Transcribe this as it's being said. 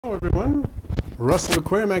Hello everyone, Russell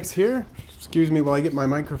Aquarimax here. Excuse me while I get my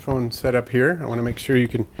microphone set up here. I want to make sure you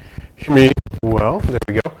can hear me well. There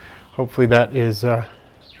we go. Hopefully that is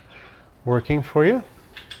working for you.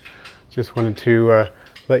 Just wanted to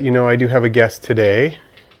let you know I do have a guest today.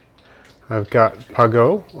 I've got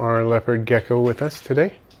Pago, our leopard gecko, with us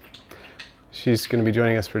today. She's going to be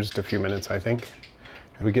joining us for just a few minutes, I think,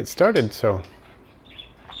 as we get started. So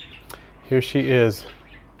here she is.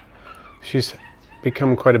 She's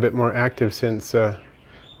become quite a bit more active since the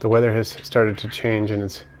weather has started to change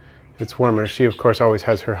and it's warmer. She of course always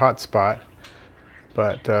has her hot spot,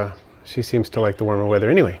 but she seems to like the warmer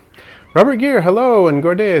weather anyway. Robert Gear, hello, and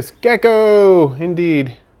Gordeus Gecko,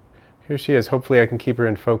 indeed. Here she is. Hopefully I can keep her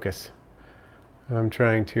in focus. I'm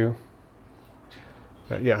trying to.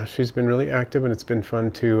 But yeah, she's been really active and it's been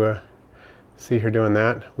fun to see her doing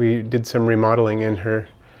that. We did some remodeling in her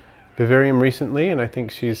vivarium recently and I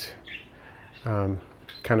think she's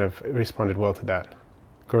kind of responded well to that.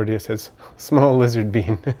 Gordia says, small lizard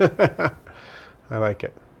bean. I like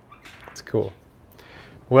it. It's cool.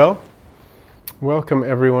 Well, welcome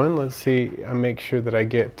everyone. Let's see, I'll make sure that I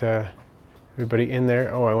get everybody in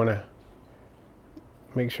there. Oh, I want to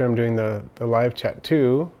make sure I'm doing the live chat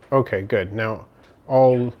too. Okay, good. Now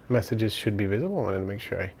all messages should be visible. I wanted to make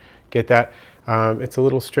sure I get that. It's a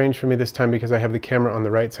little strange for me this time because I have the camera on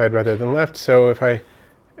the right side rather than left, so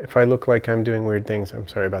if I look like I'm doing weird things, I'm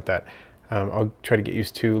sorry about that. I'll try to get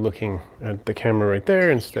used to looking at the camera right there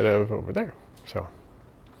instead of over there. So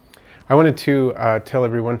I wanted to tell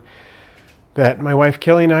everyone that my wife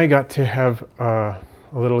Kelly and I got to have a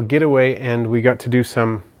little getaway and we got to do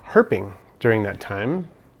some herping during that time.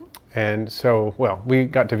 And so, well, we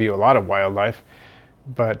got to view a lot of wildlife,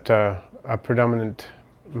 but a predominant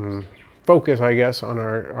focus, I guess, on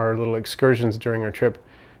our little excursions during our trip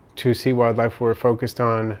to sea wildlife were focused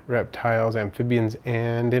on reptiles, amphibians,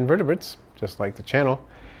 and invertebrates, just like the channel.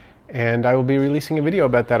 And I will be releasing a video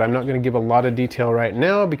about that. I'm not going to give a lot of detail right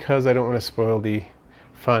now because I don't want to spoil the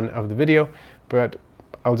fun of the video, but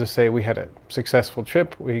I'll just say we had a successful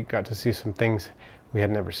trip. We got to see some things we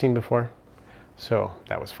had never seen before, so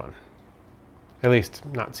that was fun. At least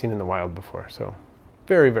not seen in the wild before, so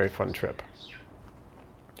very, very fun trip.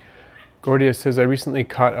 Gordia says, I recently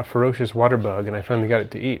caught a ferocious water bug and I finally got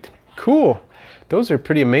it to eat. Cool. Those are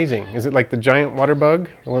pretty amazing. Is it like the giant water bug?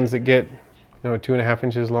 The ones that get, 2.5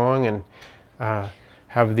 inches long and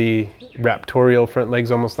have the raptorial front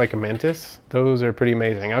legs almost like a mantis? Those are pretty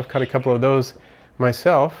amazing. I've caught a couple of those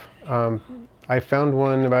myself. I found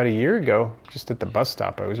one about a year ago just at the bus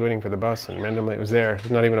stop. I was waiting for the bus and randomly it was there.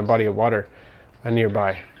 There's not even a body of water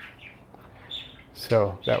nearby.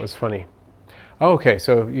 So that was funny. Oh, okay,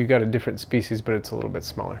 so you got a different species, but it's a little bit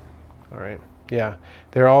smaller. All right, yeah,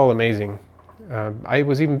 they're all amazing. I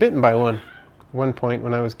was even bitten by one point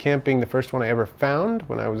when I was camping. The first one I ever found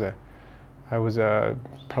when I was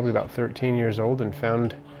probably about 13 years old and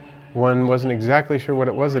found one. Wasn't exactly sure what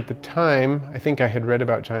it was at the time. I think I had read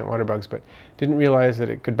about giant water bugs, but didn't realize that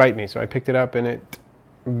it could bite me. So I picked it up and it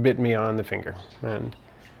bit me on the finger, and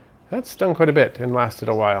that stung quite a bit and lasted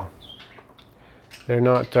a while. They're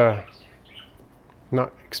not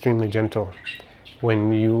extremely gentle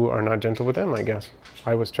when you are not gentle with them, I guess.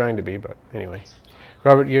 I was trying to be, but anyway.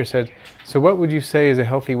 Robert Gear said, so what would you say is a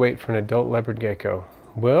healthy weight for an adult leopard gecko?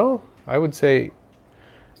 Well, I would say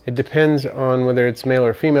it depends on whether it's male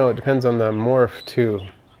or female. It depends on the morph too.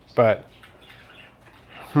 But,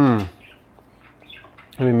 I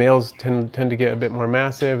mean, males tend to get a bit more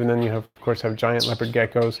massive, and then you have, of course, have giant leopard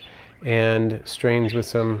geckos and strains with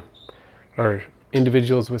some, or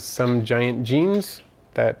individuals with some giant genes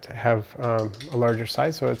that have a larger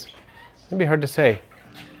size, so it's going to be hard to say.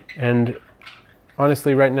 And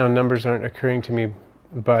honestly, right now, numbers aren't occurring to me,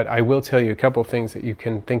 but I will tell you a couple things that you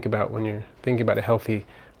can think about when you're thinking about a healthy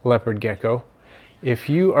leopard gecko. If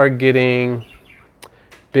you are getting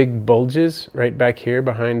big bulges right back here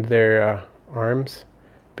behind their arms,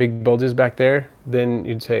 big bulges back there, then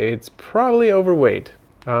you'd say it's probably overweight.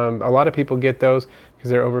 A lot of people get those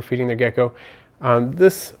because they're overfeeding their gecko.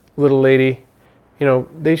 This little lady,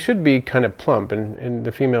 they should be kind of plump, and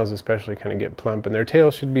the females especially kind of get plump, and their tail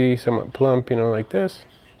should be somewhat plump, like this.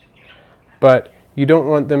 But you don't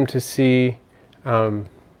want them to see,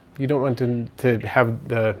 you don't want them to have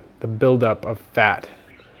the buildup of fat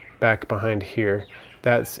back behind here.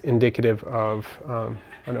 That's indicative of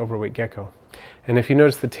an overweight gecko. And if you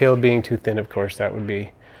notice the tail being too thin, of course, that would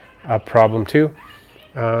be a problem too.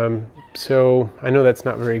 So I know that's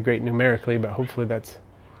not very great numerically, but hopefully that's,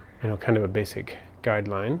 kind of a basic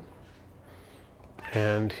guideline.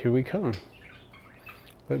 And here we come.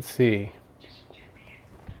 Let's see.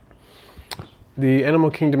 The Animal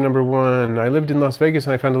Kingdom #1. I lived in Las Vegas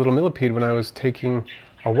and I found a little millipede when I was taking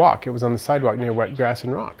a walk. It was on the sidewalk near wet grass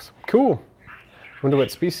and rocks. Cool. Wonder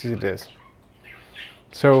what species it is.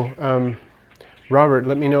 So, Robert,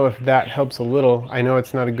 let me know if that helps a little. I know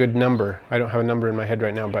it's not a good number. I don't have a number in my head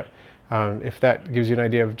right now, but if that gives you an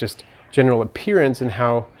idea of just general appearance and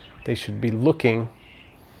how they should be looking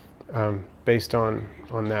based on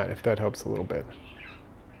that, if that helps a little bit.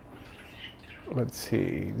 Let's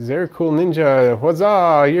see. Cool Ninja,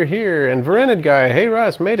 huzzah, you're here. And Verenid Guy, hey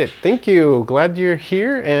Russ, made it. Thank you. Glad you're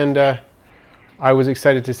here. And I was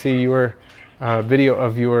excited to see your video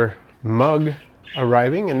of your mug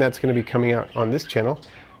arriving, and that's going to be coming out on this channel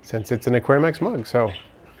since it's an Aquarimax mug. So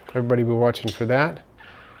everybody be watching for that.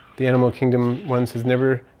 The Animal Kingdom one says,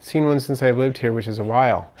 never seen one since I've lived here, which is a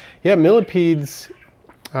while. Yeah, millipedes.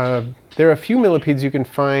 There are a few millipedes you can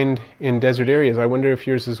find in desert areas. I wonder if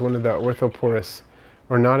yours is one of the orthoporous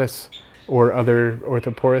ornatus or other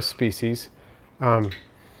orthoporous species.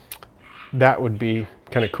 That would be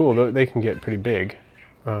kind of cool. They can get pretty big.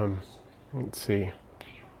 Let's see.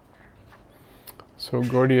 So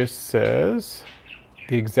Gordius says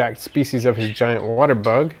the exact species of his giant water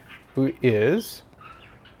bug, who is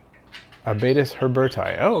Abatis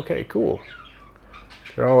herberti. Oh, okay, cool.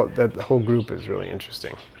 That whole group is really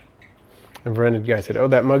interesting. And Verenid Guy said, oh,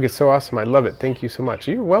 that mug is so awesome. I love it. Thank you so much.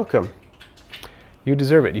 You're welcome. You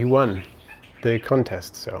deserve it. You won the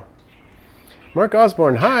contest. So, Mark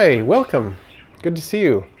Osborne, hi, welcome. Good to see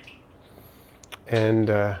you. And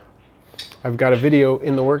I've got a video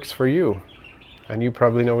in the works for you. And you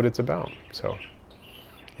probably know what it's about. So,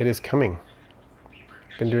 it is coming.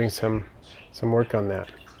 Been doing some work on that.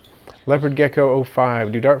 Leopard Gecko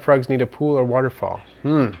 05. Do dart frogs need a pool or waterfall?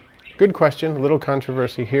 Good question. A little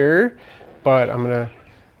controversy here, but I'm going to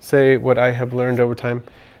say what I have learned over time.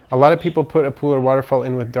 A lot of people put a pool or waterfall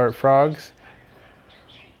in with dart frogs.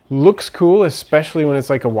 Looks cool, especially when it's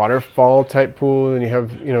like a waterfall type pool and you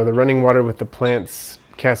have, the running water with the plants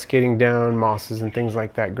cascading down, mosses and things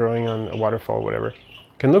like that growing on a waterfall, whatever.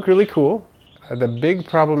 Can look really cool. The big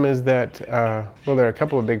problem is that, well, there are a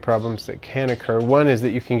couple of big problems that can occur. One is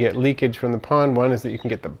that you can get leakage from the pond. One is that you can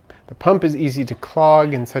get the pump is easy to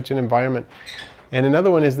clog in such an environment. And another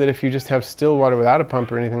one is that if you just have still water without a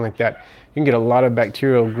pump or anything like that, you can get a lot of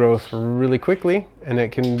bacterial growth really quickly, and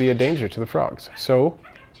it can be a danger to the frogs. So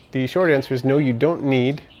the short answer is no, you don't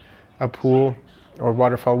need a pool or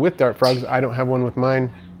waterfall with dart frogs. I don't have one with mine.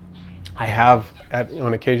 I have,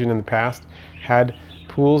 on occasion in the past, had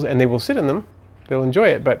pools, and they will sit in them. They'll enjoy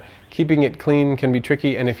it, but keeping it clean can be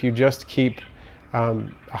tricky, and if you just keep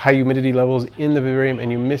high humidity levels in the vivarium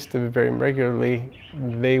and you mist the vivarium regularly,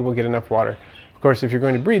 they will get enough water. Of course, if you're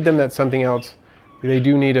going to breed them, that's something else. They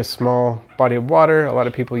do need a small body of water. A lot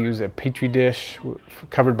of people use a petri dish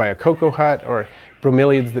covered by a cocoa hut, or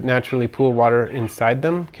bromeliads that naturally pool water inside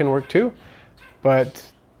them can work too. But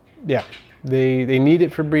yeah, they need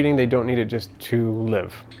it for breeding. They don't need it just to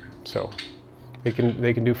live. So they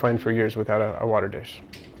can do fine for years without a water dish.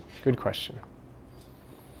 Good question.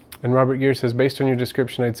 And Robert Gear says, based on your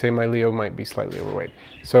description, I'd say my Leo might be slightly overweight.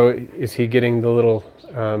 So is he getting the little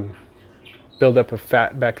buildup of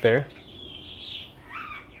fat back there?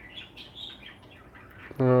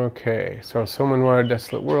 Okay, so Someone Wanted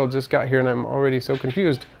Desolate World just got here and I'm already so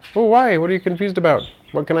confused. Oh, why? What are you confused about?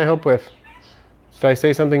 What can I help with? Did I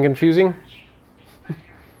say something confusing?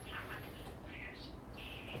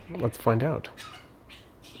 Let's find out.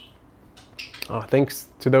 Thanks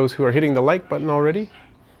to those who are hitting the like button already.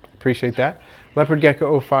 Appreciate that. Leopard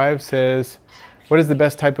Gecko 05 says, what is the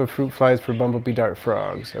best type of fruit flies for bumblebee dart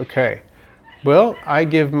frogs? Okay. Well, I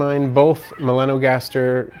give mine both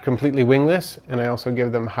melanogaster completely wingless, and I also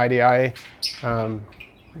give them Heidi-eye,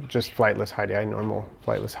 just flightless Heidi-eye, normal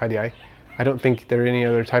flightless Heidi-eye. I don't think there are any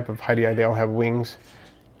other type of Heidi-eye. They all have wings.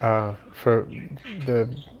 For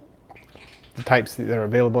the types that are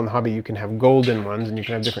available in the hobby, you can have golden ones and you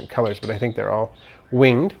can have different colors, but I think they're all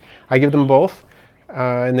winged. I give them both,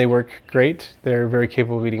 and they work great. They're very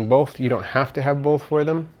capable of eating both. You don't have to have both for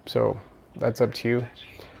them, so that's up to you.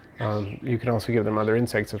 You can also give them other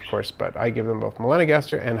insects, of course, but I give them both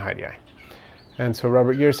melanogaster and Heidi-eye. And so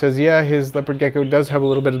Robert Gear says, yeah, his leopard gecko does have a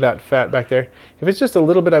little bit of that fat back there. If it's just a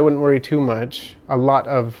little bit, I wouldn't worry too much. A lot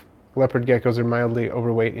of leopard geckos are mildly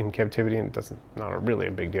overweight in captivity, and it's not really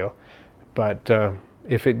a big deal. But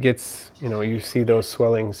if it gets, you see those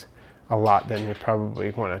swellings a lot, then you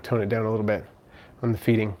probably want to tone it down a little bit on the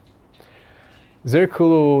feeding.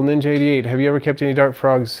 Zerkulo Ninja 88, have you ever kept any dart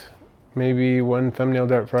frogs? Maybe one thumbnail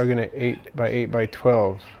dart frog in an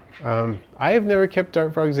 8x8x12. I have never kept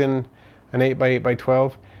dart frogs in an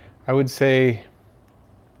 8x8x12. I would say,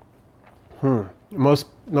 Most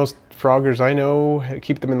froggers I know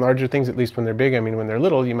keep them in larger things, at least when they're big. I mean, when they're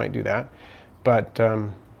little, you might do that. But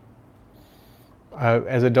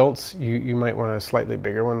as adults, you might want a slightly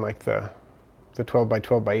bigger one, like the 12 by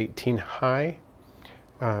 12 by 18 high.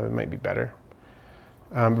 It might be better.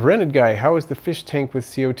 Rented guy, how is the fish tank with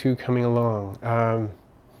CO2 coming along?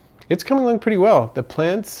 It's coming along pretty well. The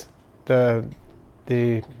plants, the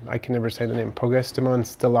I can never say the name, Pogestemon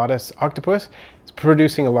stellatus octopus, it's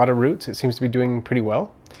producing a lot of roots. It seems to be doing pretty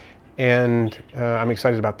well, and I'm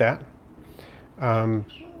excited about that.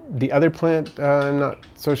 The other plant, I'm not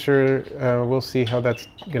so sure. We'll see how that's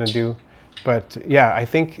going to do. But yeah, I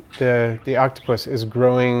think the octopus is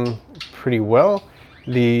growing pretty well.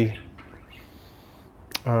 The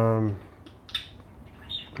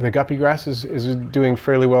guppy grass is doing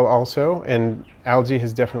fairly well also, and algae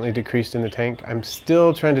has definitely decreased in the tank. I'm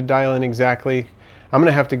still trying to dial in exactly. I'm going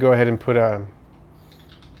to have to go ahead and put a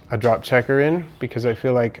drop checker in, because I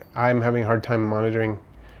feel like I'm having a hard time monitoring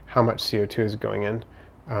how much CO2 is going in.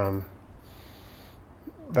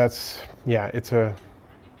 But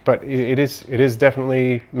it is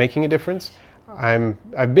definitely making a difference.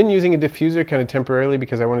 I've been using a diffuser kind of temporarily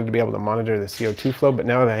because I wanted to be able to monitor the CO2 flow, but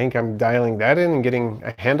now that I think I'm dialing that in and getting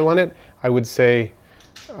a handle on it, I would say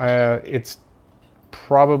it's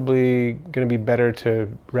probably going to be better to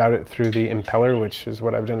route it through the impeller, which is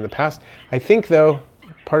what I've done in the past. I think, though,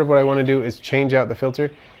 part of what I want to do is change out the filter.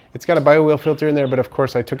 It's got a biowheel filter in there, but of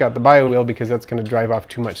course I took out the biowheel because that's going to drive off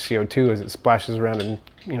too much CO2 as it splashes around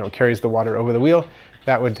and carries the water over the wheel.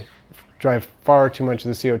 That would drive far too much of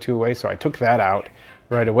the CO2 away, so I took that out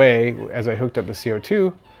right away as I hooked up the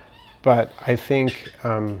CO2. But I think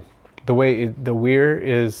the way the weir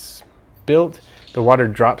is built, the water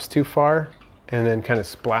drops too far and then kind of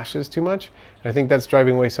splashes too much. And I think that's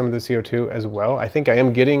driving away some of the CO2 as well. I think I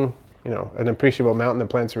am getting an appreciable amount, and the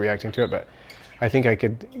plants are reacting to it, but I think I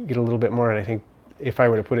could get a little bit more. And I think if I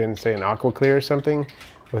were to put in, say, an aqua clear or something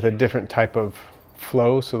with a different type of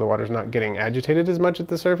flow, so the water's not getting agitated as much at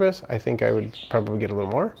the surface, I think I would probably get a little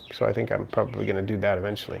more. So I think I'm probably going to do that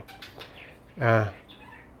eventually.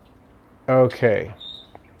 Okay.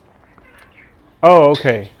 Oh,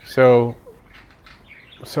 okay. So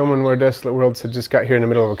someone where Desolate Worlds had just got here in the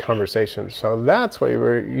middle of a conversation. So that's why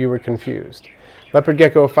you were confused. Leopard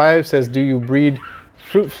Gecko 5 says, do you breed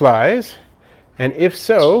fruit flies? And if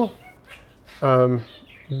so,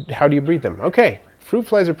 how do you breed them? Okay. Fruit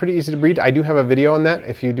flies are pretty easy to breed. I do have a video on that.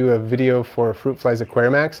 If you do a video for fruit flies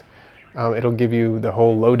Aquarimax, it'll give you the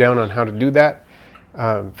whole lowdown on how to do that.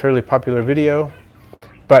 Fairly popular video.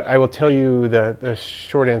 But I will tell you the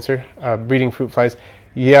short answer. Breeding fruit flies.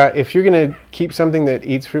 Yeah, if you're going to keep something that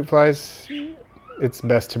eats fruit flies, it's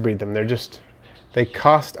best to breed them. They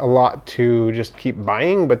cost a lot to just keep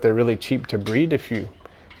buying, but they're really cheap to breed if you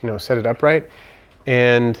set it up right.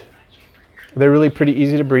 And they're really pretty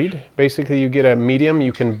easy to breed. Basically, you get a medium.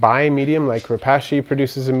 You can buy medium, like Rapashi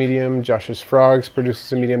produces a medium, Josh's Frogs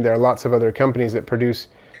produces a medium. There are lots of other companies that produce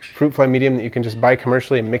fruit fly medium that you can just buy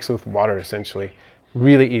commercially and mix with water, essentially.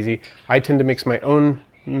 Really easy. I tend to mix my own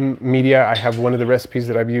media. I have one of the recipes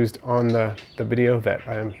that I've used on the video that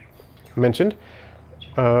I mentioned.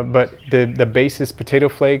 But the base is potato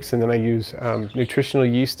flakes, and then I use nutritional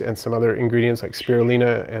yeast and some other ingredients like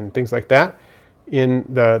spirulina and things like that in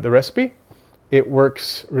the recipe. It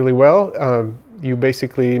works really well. You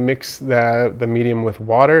basically mix the medium with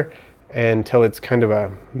water until it's kind of a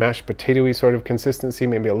mashed potato-y sort of consistency,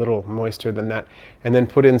 maybe a little moister than that, and then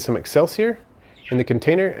put in some Excelsior in the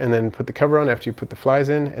container, and then put the cover on after you put the flies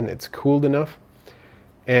in, and it's cooled enough.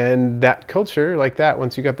 And that culture, like that,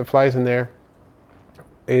 once you got the flies in there,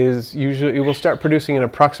 is usually, it will start producing in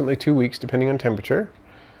approximately 2 weeks, depending on temperature,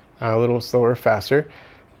 a little slower, faster.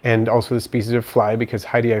 And also the species of fly, because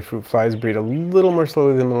Heidi fruit flies breed a little more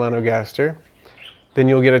slowly than Melanogaster. Then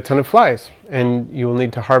you'll get a ton of flies, and you will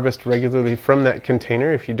need to harvest regularly from that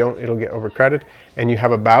container. If you don't, it'll get overcrowded. And you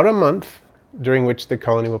have about a month during which the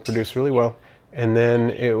colony will produce really well, and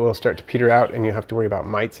then it will start to peter out, and you have to worry about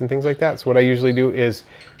mites and things like that. So what I usually do is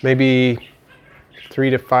maybe 3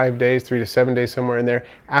 to 5 days, 3 to 7 days, somewhere in there,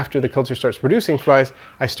 after the culture starts producing flies,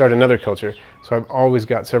 I start another culture. So I've always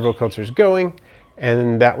got several cultures going,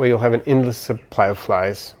 and that way you'll have an endless supply of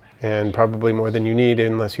flies, and probably more than you need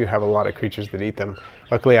unless you have a lot of creatures that eat them.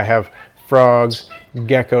 Luckily, I have frogs,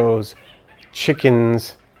 geckos,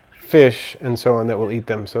 chickens, fish, and so on that will eat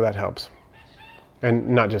them, so that helps. And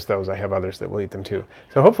not just those, I have others that will eat them too.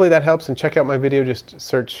 So hopefully that helps, and check out my video. Just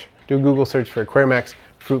do a Google search for Aquarimax,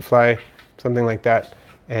 fruit fly, something like that,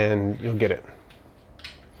 and you'll get it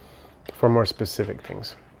for more specific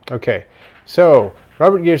things. Okay, so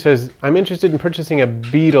Robert Gear says, I'm interested in purchasing a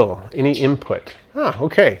beetle. Any input? Ah,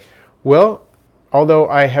 okay. Well, although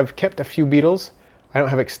I have kept a few beetles, I don't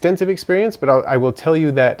have extensive experience, but I will tell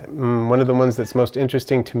you that one of the ones that's most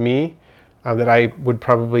interesting to me that I would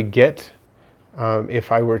probably get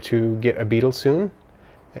if I were to get a beetle soon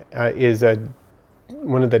is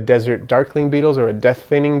one of the desert darkling beetles or a death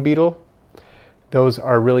feigning beetle. Those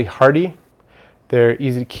are really hardy. They're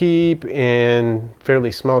easy to keep in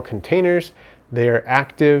fairly small containers. They are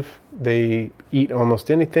active. They eat almost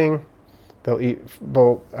anything. They'll eat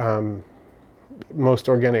both most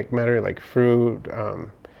organic matter like fruit,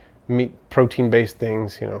 meat, protein-based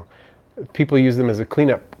things. You know, people use them as a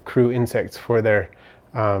cleanup crew insects for their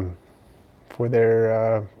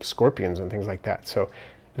scorpions and things like that. So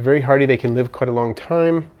they're very hardy. They can live quite a long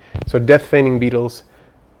time. So death feigning beetles.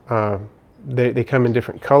 They come in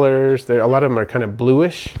different colors. A lot of them are kind of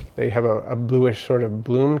bluish. They have a bluish sort of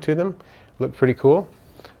bloom to them. Look pretty cool.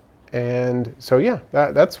 And so yeah,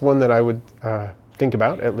 that's one that I would think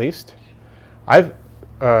about at least. I've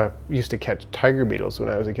used to catch tiger beetles when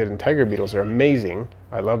I was a kid, and tiger beetles are amazing.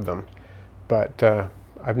 I love them. But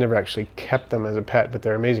I've never actually kept them as a pet, but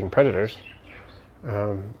they're amazing predators.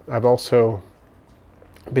 I've also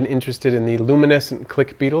been interested in the luminescent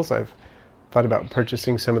click beetles. I've thought about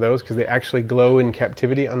purchasing some of those because they actually glow in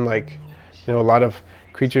captivity, unlike, you know, a lot of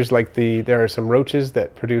creatures like there are some roaches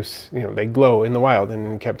that produce, you know, they glow in the wild and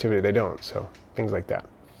in captivity they don't. So things like that.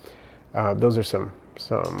 Those are some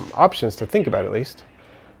options to think about at least.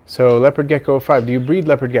 So leopard gecko 5, do you breed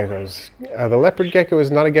leopard geckos? The leopard gecko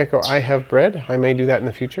is not a gecko I have bred. I may do that in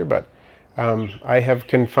the future, but I have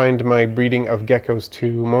confined my breeding of geckos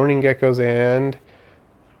to mourning geckos and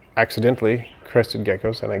accidentally crested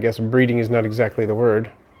geckos, and I guess breeding is not exactly the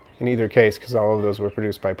word in either case because all of those were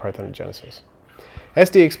produced by parthenogenesis.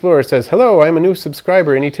 SD Explorer says, hello, I'm a new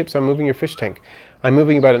subscriber. Any tips on moving your fish tank? I'm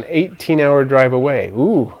moving about an 18-hour drive away.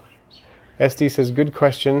 Ooh. SD says, good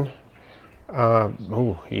question.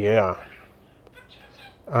 Oh, yeah.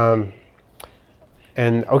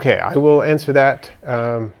 And okay, I will answer that.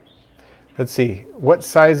 Let's see. What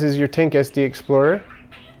size is your tank, SD Explorer?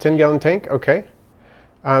 10-gallon tank? Okay.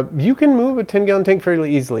 You can move a 10-gallon tank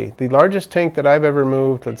fairly easily. The largest tank that I've ever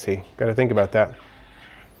moved, let's see, got to think about that.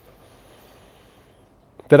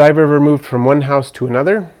 That I've ever moved from one house to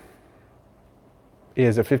another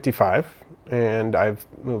is a 55. And I've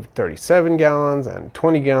moved 37 gallons and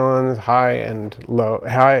 20 gallons, high and low,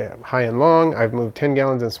 high and long. I've moved 10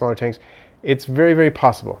 gallons in smaller tanks. It's very, very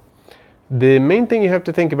possible. The main thing you have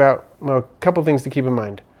to think about, well, a couple things to keep in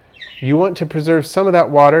mind. You want to preserve some of that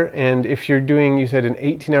water, and if you're doing, you said, an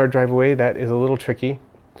 18-hour drive away, that is a little tricky.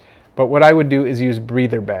 But what I would do is use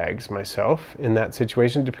breather bags myself in that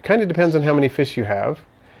situation. It kind of depends on how many fish you have.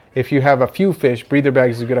 If you have a few fish, breather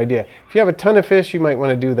bags is a good idea. If you have a ton of fish, you might want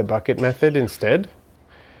to do the bucket method instead.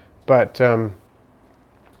 But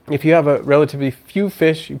if you have a relatively few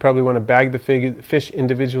fish, you probably want to bag the fish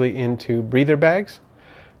individually into breather bags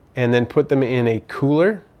and then put them in a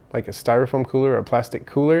cooler, like a styrofoam cooler or a plastic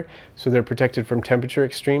cooler, so they're protected from temperature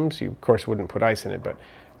extremes. You, of course, wouldn't put ice in it, but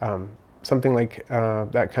something like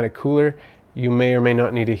that kind of cooler. You may or may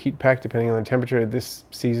not need a heat pack depending on the temperature. This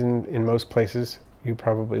season, in most places, you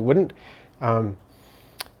probably wouldn't.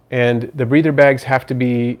 And the breather bags have to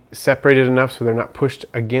be separated enough so they're not pushed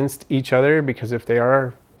against each other, because if they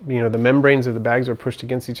are, you know, the membranes of the bags are pushed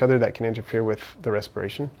against each other, that can interfere with the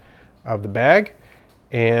respiration of the bag.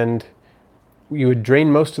 And you would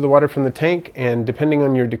drain most of the water from the tank, and depending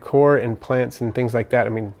on your decor and plants and things like that, I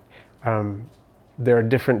mean, there are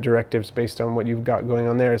different directives based on what you've got going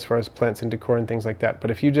on there as far as plants and decor and things like that.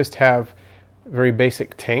 But if you just have a very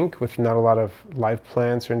basic tank with not a lot of live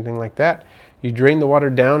plants or anything like that, you drain the water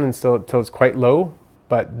down until it's quite low,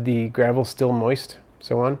 but the gravel's still moist,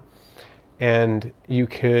 so on. And you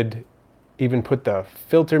could even put the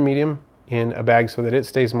filter medium in a bag so that it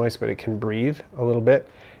stays moist, but it can breathe a little bit.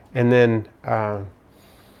 And then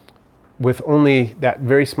with only that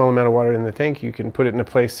very small amount of water in the tank, you can put it in a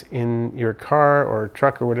place in your car or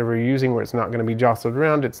truck or whatever you're using where it's not going to be jostled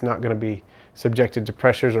around. It's not going to be subjected to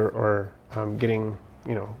pressures or getting,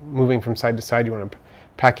 you know, moving from side to side. You want to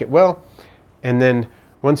pack it well. And then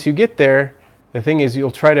once you get there, the thing is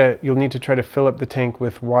you'll need to try to fill up the tank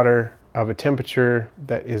with water of a temperature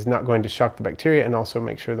that is not going to shock the bacteria, and also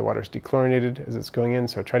make sure the water is dechlorinated as it's going in.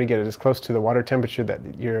 So try to get it as close to the water temperature that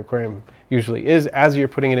your aquarium usually is as you're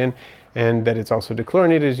putting it in, and that it's also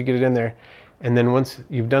dechlorinated as you get it in there. And then once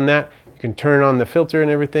you've done that, you can turn on the filter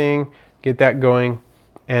and everything, get that going,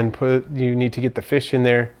 and you need to get the fish in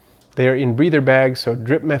there. They are in breather bags, so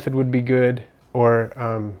drip method would be good, or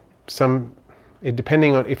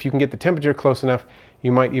depending on if you can get the temperature close enough,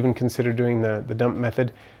 You might even consider doing the dump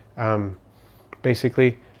method,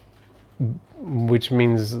 basically, which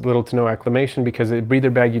means little to no acclimation, because a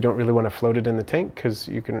breather bag, you don't really want to float it in the tank, because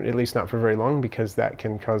you can, at least not for very long, because that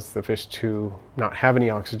can cause the fish to not have any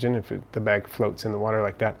oxygen if the bag floats in the water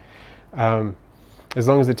like that. As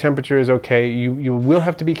long as the temperature is okay, you will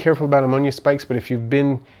have to be careful about ammonia spikes, but if you've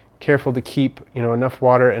been careful to keep enough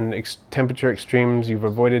water and temperature extremes, you've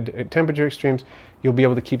avoided temperature extremes, you'll be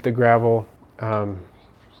able to keep the gravel.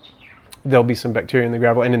 There'll be some bacteria in the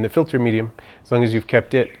gravel and in the filter medium, as long as you've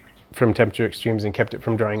kept it from temperature extremes and kept it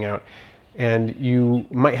from drying out. And you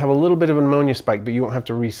might have a little bit of an ammonia spike, but you won't have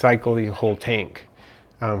to recycle the whole tank,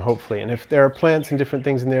 hopefully. And if there are plants and different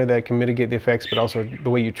things in there that can mitigate the effects, but also the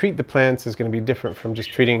way you treat the plants is going to be different from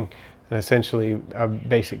just treating essentially a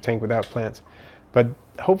basic tank without plants. But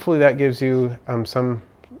hopefully that gives you some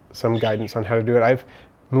guidance on how to do it. I've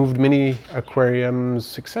moved many aquariums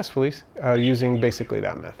successfully using basically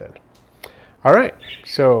that method. All right,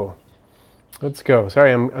 so let's go.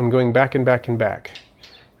 Sorry, I'm going back and back and back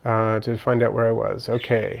to find out where I was.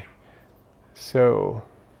 Okay, so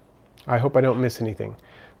I hope I don't miss anything.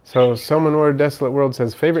 So Salmonor Desolate World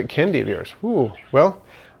says, favorite candy of yours? Ooh, well,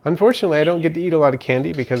 unfortunately I don't get to eat a lot of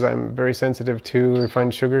candy because I'm very sensitive to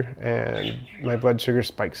refined sugar and my blood sugar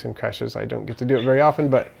spikes and crashes. I don't get to do it very often,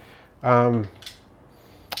 but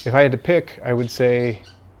if I had to pick, I would say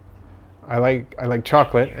I like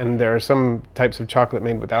chocolate, and there are some types of chocolate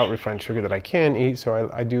made without refined sugar that I can eat, so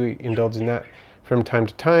I do indulge in that from time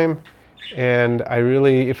to time. And I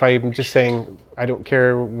really, if I'm just saying I don't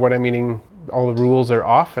care what I'm eating, all the rules are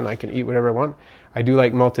off and I can eat whatever I want, I do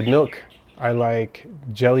like malted milk. I like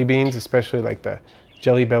jelly beans, especially like the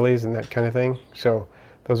Jelly Bellies and that kind of thing. So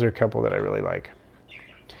those are a couple that I really like.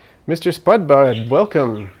 Mr. Spudbud,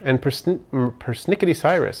 welcome. And Persnickety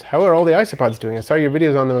Cyrus, how are all the isopods doing? I saw your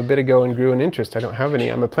videos on them a bit ago and grew an interest. I don't have any.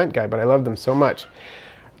 I'm a plant guy, but I love them so much.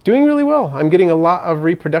 Doing really well. I'm getting a lot of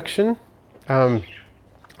reproduction.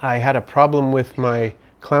 I had a problem with my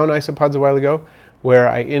clown isopods a while ago where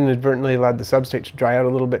I inadvertently allowed the substrate to dry out a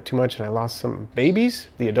little bit too much and I lost some babies.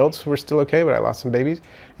 The adults were still okay, but I lost some babies.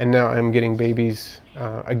 And now I'm getting babies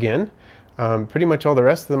again. Pretty much all the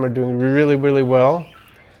rest of them are doing really, really well.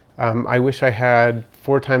 I wish I had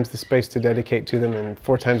 4 times the space to dedicate to them and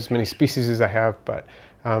 4 times as many species as I have, but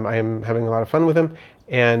I am having a lot of fun with them,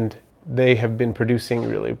 and they have been producing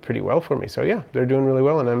really pretty well for me. So yeah, they're doing really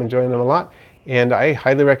well and I'm enjoying them a lot, and I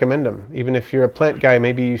highly recommend them. Even if you're a plant guy,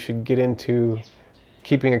 maybe you should get into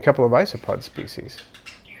keeping a couple of isopod species.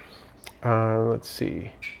 Let's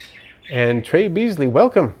see. And Trey Beasley,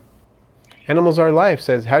 welcome. Animals Are Life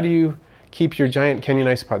says, how do you keep your giant canyon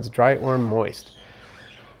isopods, dry or moist?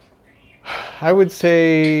 I would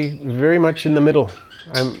say very much in the middle.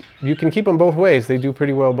 You can keep them both ways. They do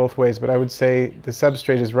pretty well both ways, but I would say the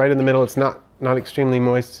substrate is right in the middle. It's not extremely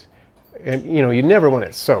moist. And you never want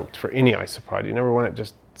it soaked for any isopod. You never want it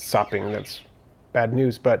just sopping. That's bad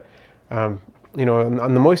news. But on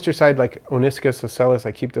the moisture side, like Oniscus, Ocellus,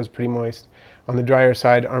 I keep those pretty moist. On the drier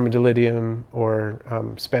side, Armadillidium or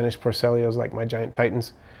Spanish Porcelios, like my giant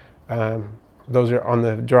titans, those are on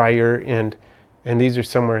the drier end. And these are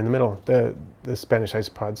somewhere in the middle. The Spanish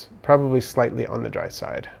isopods, probably slightly on the dry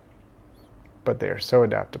side, but they are so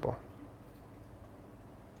adaptable.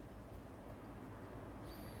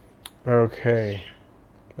 Okay,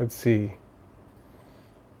 let's see.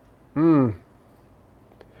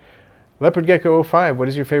 Leopard Gecko 05, what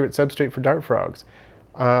is your favorite substrate for dart frogs?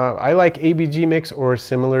 I like ABG mix or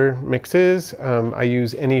similar mixes. I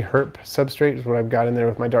use any herp substrate is what I've got in there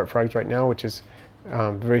with my dart frogs right now, which is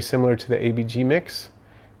very similar to the ABG mix,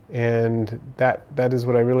 and that is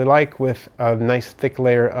what I really like, with a nice thick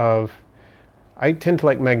layer of, I tend to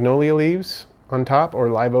like magnolia leaves on top or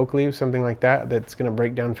live oak leaves, something like that, that's going to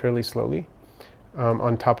break down fairly slowly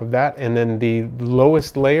on top of that. And then the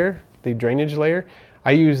lowest layer, the drainage layer,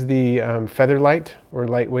 I use the Featherlight or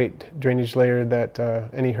lightweight drainage layer that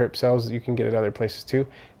any herp sells. You can get at other places too.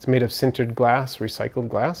 It's made of sintered glass, recycled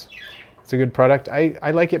glass. It's a good product.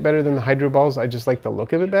 I like it better than the hydro balls. I just like the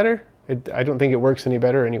look of it better. I don't think it works any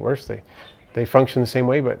better or any worse. They function the same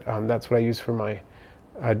way, but that's what I use for my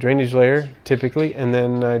drainage layer typically. And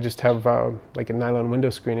then I just have like a nylon window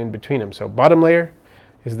screen in between them. So bottom layer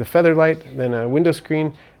is the Featherlight, then a window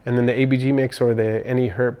screen, and then the ABG mix or the any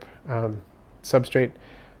herp substrate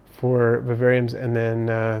for vivariums, and then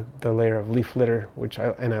the layer of leaf litter,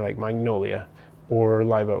 I like magnolia or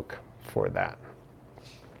live oak for that.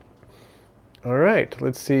 All right,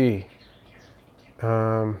 let's see.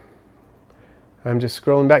 I'm just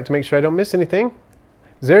scrolling back to make sure I don't miss anything.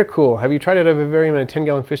 They're cool. Have you tried out a vivarium in a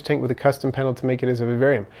 10-gallon fish tank with a custom panel to make it as a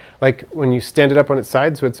vivarium? Like when you stand it up on its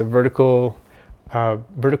side, so it's a vertical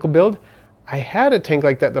build. I had a tank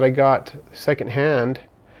like that I got secondhand.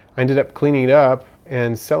 I ended up cleaning it up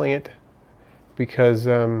and selling it because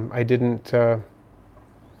I didn't want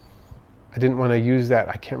to use that.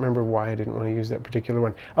 I can't remember why I didn't want to use that particular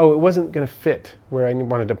one. Oh, it wasn't going to fit where I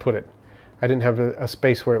wanted to put it. I didn't have a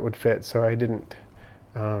space where it would fit, so I didn't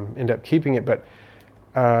end up keeping it. But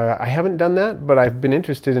I haven't done that, but I've been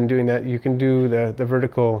interested in doing that. You can do the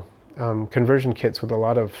vertical conversion kits with a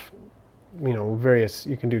lot of, various,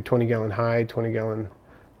 you can do 20-gallon high, 20-gallon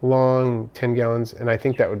long, 10 gallons, and I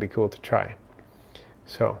think that would be cool to try.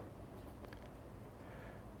 So,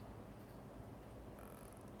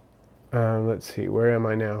 let's see, where am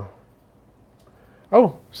I now?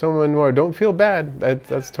 Oh, someone more. Don't feel bad.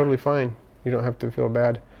 That's totally fine. You don't have to feel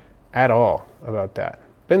bad at all about that.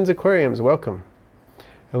 Ben's Aquariums, welcome.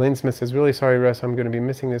 Elaine Smith says, really sorry, Russ, I'm going to be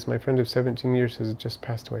missing this. My friend of 17 years has just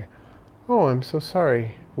passed away. Oh, I'm so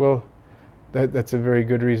sorry. Well, that's a very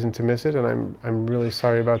good reason to miss it, and I'm really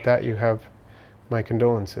sorry about that. You have my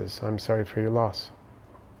condolences. I'm sorry for your loss.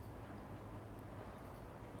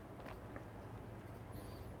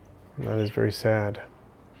 That is very sad.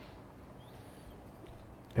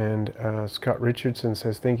 And Scott Richardson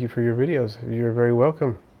says, thank you for your videos. You're very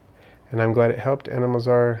welcome. And I'm glad it helped. Animals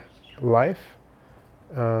are life.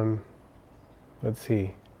 Let's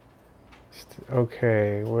see.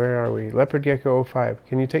 Okay, where are we? Leopard Gecko 05.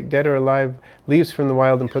 Can you take dead or alive leaves from the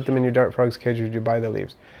wild and put them in your dart frog's cage, or do you buy the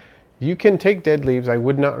leaves? You can take dead leaves. I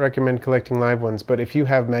would not recommend collecting live ones, but if you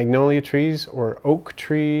have magnolia trees or oak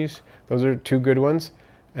trees, those are two good ones.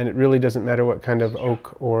 And it really doesn't matter what kind of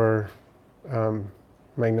oak or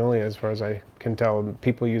magnolia, as far as I can tell.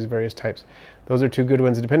 People use various types. Those are two good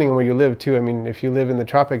ones, depending on where you live too. I mean, if you live in the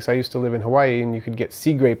tropics, I used to live in Hawaii, and you could get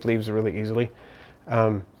sea grape leaves really easily.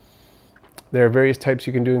 There are various types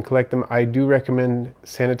you can do and collect them. I do recommend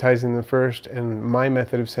sanitizing them first, and my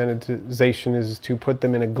method of sanitization is to put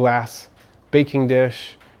them in a glass baking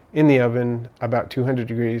dish in the oven about 200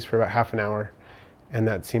 degrees for about half an hour, and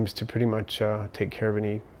that seems to pretty much take care of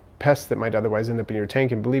any pests that might otherwise end up in your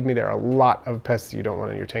tank. And believe me, there are a lot of pests you don't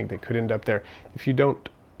want in your tank that could end up there if you don't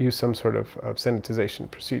use some sort of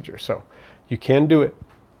sanitization procedure. So you can do it.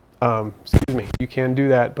 Excuse me, you can do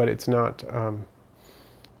that, but it's not,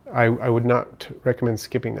 I would not recommend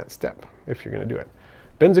skipping that step if you're going to do it.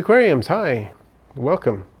 Ben's Aquariums, hi,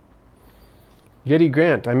 welcome. Yeti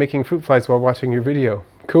Grant, I'm making fruit flies while watching your video.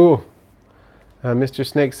 Cool. Mr.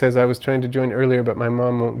 Snake says, I was trying to join earlier, but my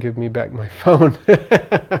mom won't give me back my phone.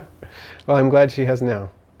 Well, I'm glad she has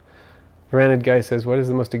now. Ranted Guy says, what is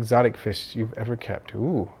the most exotic fish you've ever kept?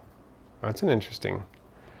 Ooh, that's an interesting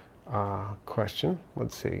question.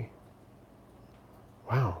 Let's see.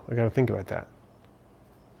 Wow, I got to think about that.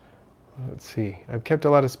 Let's see. I've kept a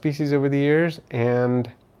lot of species over the years, and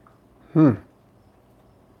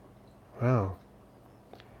wow.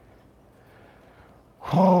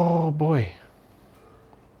 Oh boy.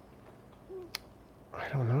 I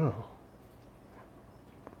don't know.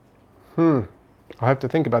 I'll have to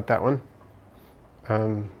think about that one. I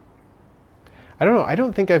don't know. I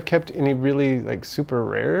don't think I've kept any really like super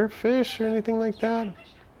rare fish or anything like that,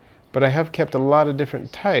 but I have kept a lot of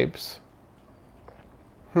different types.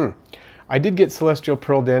 I did get celestial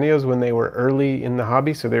pearl danios when they were early in the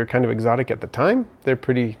hobby, so they were kind of exotic at the time. They're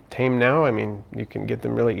pretty tame now. I mean, you can get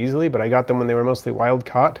them really easily, but I got them when they were mostly wild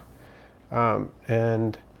caught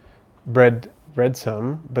and bred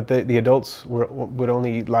some. But the adults would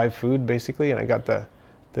only eat live food basically, and I got the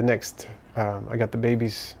next. I got the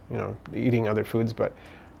babies, eating other foods. But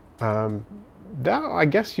that, I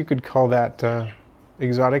guess you could call that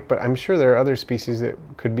exotic. But I'm sure there are other species that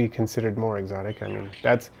could be considered more exotic. I mean,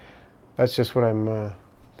 that's just what I'm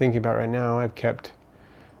thinking about right now. I've kept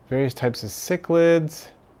various types of cichlids.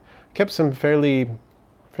 Kept some fairly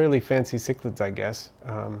fancy cichlids, I guess.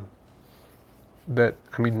 But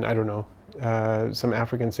I mean, I don't know. Some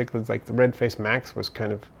African cichlids, like the red-faced Max, was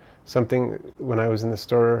kind of something when I was in the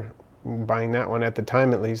store buying that one at the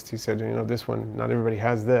time. At least he said, this one, not everybody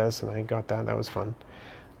has this, and I got that. That was fun.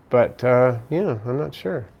 But yeah, I'm not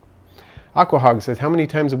sure. Aquahog says, how many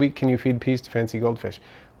times a week can you feed peas to fancy goldfish?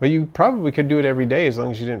 Well, you probably could do it every day as long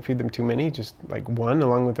as you didn't feed them too many, just like one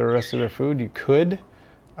along with the rest of their food. You could.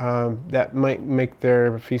 That might make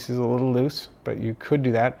their feces a little loose, but you could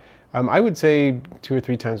do that. I would say 2 or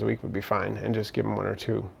 3 times a week would be fine, and just give them 1 or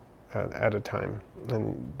 2 at a time,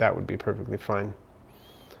 and that would be perfectly fine.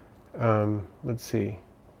 Let's see.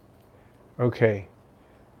 Okay.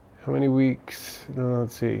 How many weeks? No,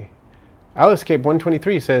 let's see. Alice Cape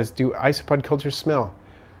 123 says, do isopod cultures smell?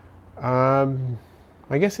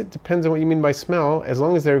 I guess it depends on what you mean by smell. As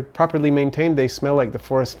long as they're properly maintained, they smell like the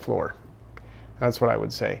forest floor. That's what I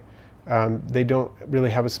would say. They don't really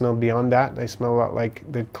have a smell beyond that. They smell a lot like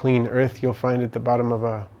the clean earth you'll find at the bottom of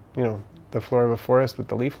a, the floor of a forest with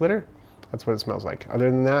the leaf litter. That's what it smells like. Other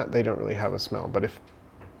than that, they don't really have a smell. But if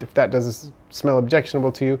that does smell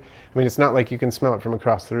objectionable to you, I mean, it's not like you can smell it from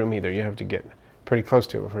across the room either. You have to get pretty close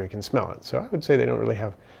to it before you can smell it. So I would say they don't really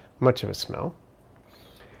have much of a smell.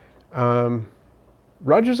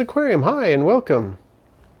 Roger's Aquarium, hi and welcome.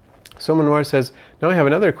 Someone Noir says, now I have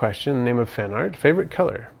another question in the name of fan art. Favorite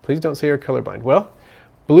color? Please don't say you're colorblind. Well,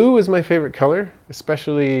 blue is my favorite color,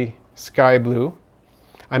 especially sky blue.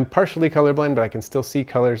 I'm partially colorblind, but I can still see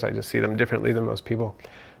colors. I just see them differently than most people.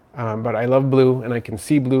 But I love blue, and I can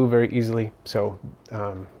see blue very easily. So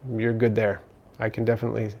you're good there. I can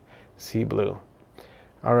definitely see blue.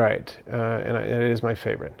 All right, and it is my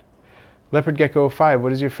favorite. Leopard Gecko 5,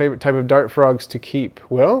 what is your favorite type of dart frogs to keep?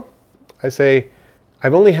 Well, I say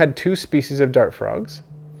I've only had 2 species of dart frogs.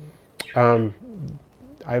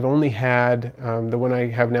 I've only had the one I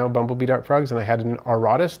have now, bumblebee dart frogs, and I had an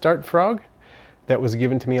Auratus dart frog that was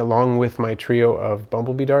given to me along with my trio of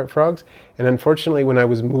bumblebee dart frogs. And unfortunately, when I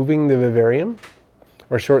was moving the vivarium,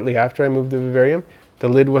 or shortly after I moved the vivarium, the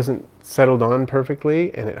lid wasn't settled on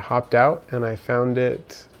perfectly and it hopped out, and I found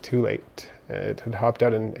it too late. It had hopped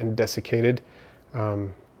out and desiccated.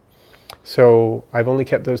 So I've only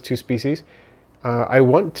kept those 2 species. I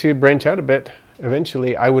want to branch out a bit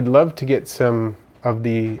eventually. I would love to get some of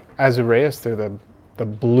the Azureus. They're the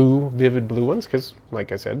blue, vivid blue ones, because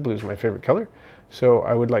like I said, blue is my favorite color. So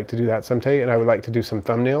I would like to do that someday, and I would like to do some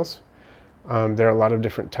thumbnails. There are a lot of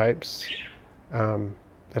different types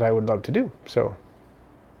that I would love to do. So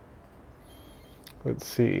let's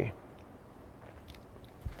see.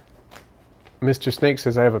 Mr. Snake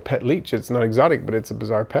says, I have a pet leech. It's not exotic, but it's a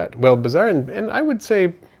bizarre pet. Well, bizarre and I would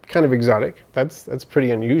say kind of exotic. That's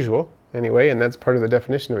pretty unusual anyway, and that's part of the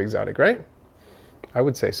definition of exotic, right? I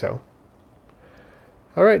would say so.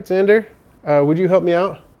 All right, Xander, would you help me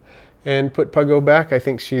out and put Puggo back? I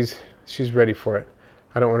think she's ready for it.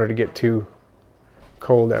 I don't want her to get too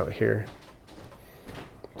cold out here.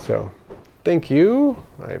 So, thank you.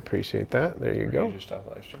 I appreciate that. There you go. You just stop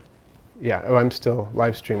live stream. Yeah, I'm still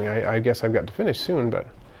live streaming. I guess I've got to finish soon, but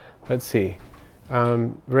let's see.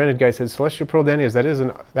 Rented Guy says, Celestial Pearl Danias,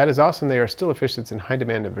 that is awesome. They are still a fish that's in high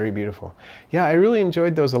demand and very beautiful. Yeah, I really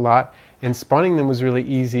enjoyed those a lot, and spawning them was really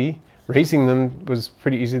easy. Raising them was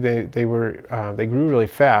pretty easy. They grew really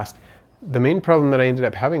fast. The main problem that I ended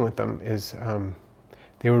up having with them is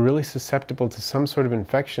they were really susceptible to some sort of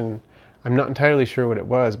infection. I'm not entirely sure what it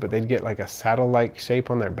was, but they'd get like a saddle-like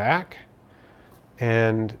shape on their back,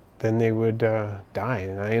 and then they would die,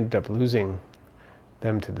 and I ended up losing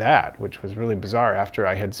them to that, which was really bizarre after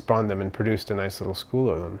I had spawned them and produced a nice little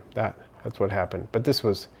school of them. That's what happened. But this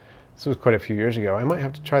was quite a few years ago. I might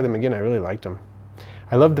have to try them again. I really liked them.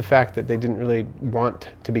 I love the fact that they didn't really want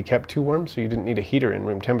to be kept too warm, so you didn't need a heater in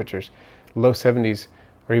room temperatures. Low 70s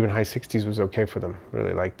or even high 60s was okay for them.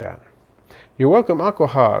 Really liked that. You're welcome, Aqua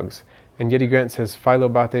Hogs. And Yeti Grant says,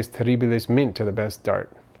 Philobates terribilis mint are the best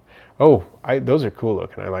dart. Oh, those are cool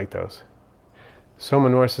looking. I like those. Soma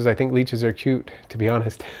Noor says, I think leeches are cute, to be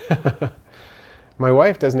honest. My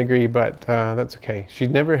wife doesn't agree, but that's okay. She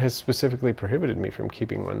never has specifically prohibited me from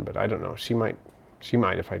keeping one, but I don't know. She might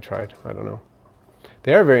if I tried. I don't know.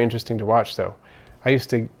 They are very interesting to watch, though. I used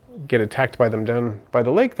to get attacked by them down by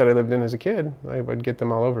the lake that I lived in as a kid. I would get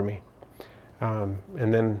them all over me. And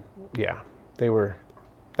then, yeah,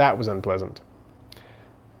 that was unpleasant.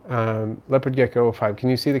 Leopard Gecko 5, can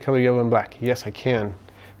you see the color yellow and black? Yes, I can.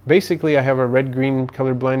 Basically, I have a red-green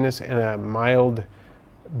color blindness and a mild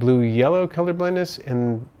blue-yellow color blindness,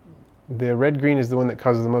 and the red-green is the one that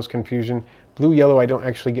causes the most confusion. Blue-yellow, I don't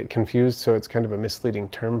actually get confused, so it's kind of a misleading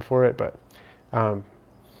term for it, but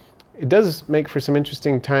it does make for some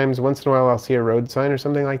interesting times. Once in a while, I'll see a road sign or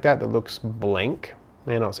something like that looks blank,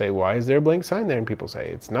 and I'll say, why is there a blank sign there? And people say,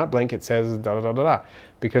 it's not blank, it says da-da-da-da-da,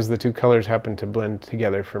 because the 2 colors happen to blend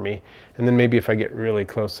together for me. And then maybe if I get really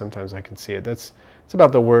close, sometimes I can see it. It's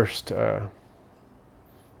about the worst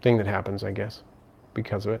thing that happens, I guess,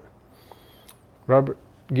 because of it. Robert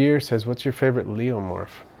Gear says, what's your favorite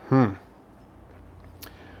Leomorph?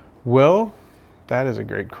 Well, that is a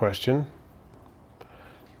great question.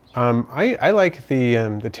 I like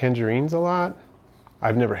the tangerines a lot.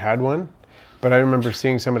 I've never had one, but I remember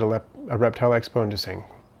seeing some at a reptile expo and just saying,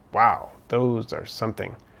 wow, those are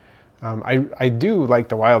something. I do like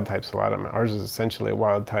the wild types a lot. Ours is essentially a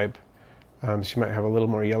wild type. She might have a little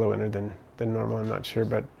more yellow in her than normal, I'm not sure,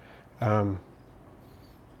 but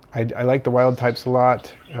I like the wild types a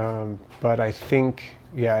lot, but I think,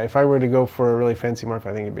 yeah, if I were to go for a really fancy morph,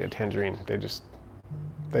 I think it'd be a tangerine.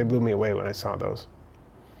 They blew me away when I saw those.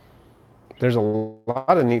 There's a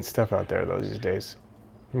lot of neat stuff out there though these days.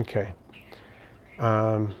 Okay.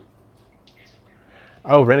 Um,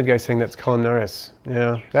 oh, Rented Guy saying that's columnaris.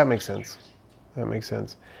 Yeah, that makes sense. That makes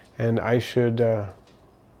sense. And I should, I'm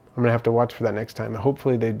going to have to watch for that next time.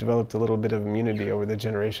 Hopefully they developed a little bit of immunity over the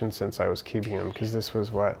generation since I was keeping them, because this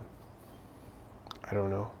was what, I don't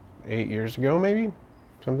know, 8 years ago maybe?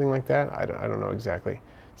 Something like that? I don't know exactly.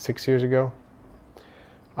 6 years ago?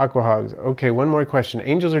 Aquahogs. Okay, one more question.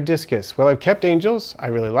 Angels or discus? Well, I've kept angels. I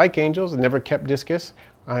really like angels. I've never kept discus.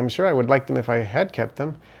 I'm sure I would like them if I had kept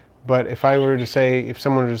them. But if I were to say, if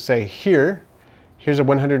someone were to say, here's a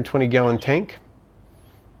 120-gallon tank,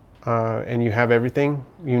 and you have everything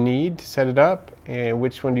you need to set it up, and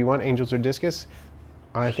which one do you want, angels or discus?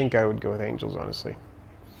 I think I would go with angels, honestly.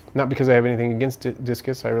 Not because I have anything against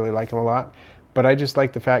discus. I really like them a lot. But I just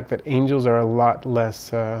like the fact that angels are a lot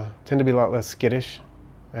less, tend to be a lot less skittish.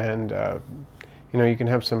 And, you know, you can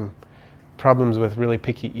have some problems with really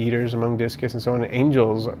picky eaters among discus and so on.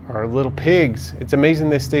 Angels are little pigs. It's amazing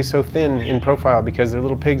they stay so thin in profile because they're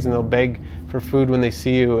little pigs and they'll beg for food when they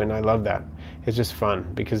see you, and I love that. It's just fun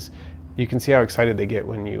because you can see how excited they get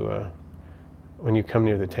when you come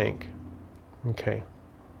near the tank. Okay.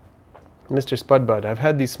 Mr. Spudbud, I've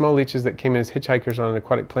had these small leeches that came in as hitchhikers on an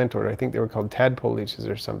aquatic plant order. I think they were called tadpole leeches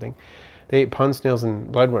or something. They ate pond snails and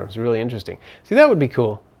bloodworms. Really interesting. See, that would be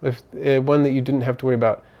cool. If one that you didn't have to worry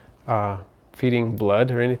about feeding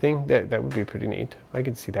blood or anything, that would be pretty neat. I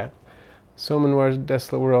could see that. Somanwar's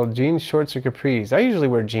Desolate World, jeans, shorts, or capris? I usually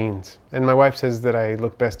wear jeans, and my wife says that I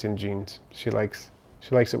look best in jeans. She likes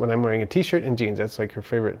it when I'm wearing a t-shirt and jeans. That's like her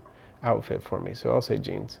favorite outfit for me, so I'll say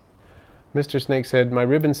jeans. Mr. Snake said, my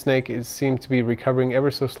ribbon snake seems to be recovering ever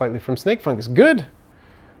so slightly from snake fungus. Good!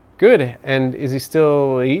 Good. And is he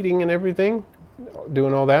still eating and everything?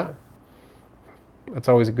 Doing all that? That's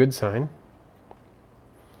always a good sign.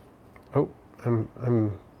 Oh,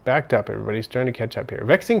 I'm backed up. Everybody's trying to catch up here.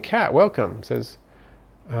 Vexing Cat, welcome, says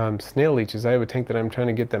snail leeches. I have a tank that I'm trying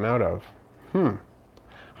to get them out of. I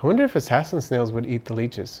wonder if assassin snails would eat the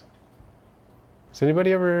leeches. Has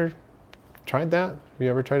anybody ever tried that? Have you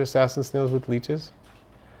ever tried assassin snails with leeches?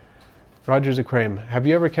 Roger's Aquarium. Have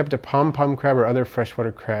you ever kept a pom-pom crab or other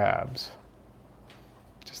freshwater crabs?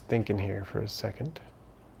 Just thinking here for a second.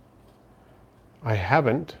 I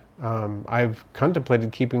haven't. I've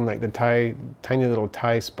contemplated keeping like the tiny little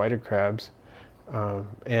Thai spider crabs.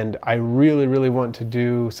 And I really, really want to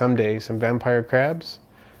do someday some vampire crabs.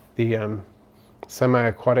 The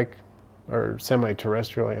semi-aquatic or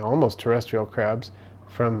semi-terrestrial, almost terrestrial crabs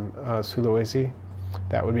from Sulawesi.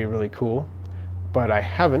 That would be really cool. But I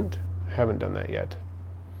haven't done that yet.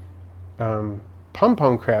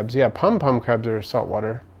 Pom-pom crabs, yeah, pom-pom crabs are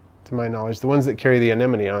saltwater, to my knowledge. The ones that carry the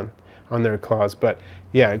anemone on their claws. But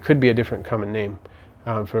yeah, it could be a different common name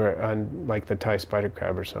for like the Thai spider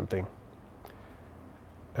crab or something.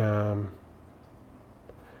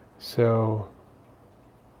 So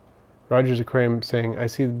Roger's Aquarium saying, I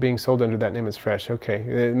see being sold under that name as fresh. Okay,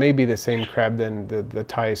 it may be the same crab than the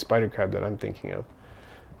Thai spider crab that I'm thinking of.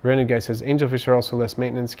 Rented Guy says, angelfish are also less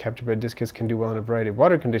maintenance. Captured discus can do well in a variety of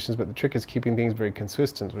water conditions, but the trick is keeping things very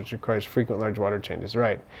consistent, which requires frequent large water changes.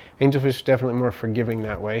 Right. Angelfish are definitely more forgiving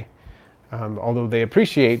that way. Although they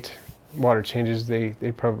appreciate water changes, they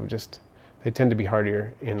probably they tend to be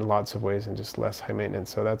hardier in lots of ways and just less high maintenance.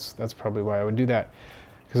 So that's probably why I would do that.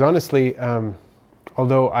 Because honestly,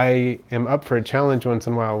 although I am up for a challenge once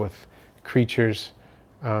in a while with creatures,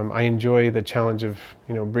 I enjoy the challenge of,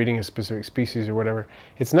 you know, breeding a specific species or whatever.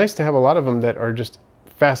 It's nice to have a lot of them that are just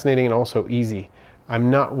fascinating and also easy. I'm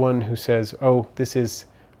not one who says, oh, this is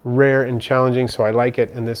rare and challenging, so I like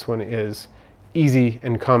it, and this one is easy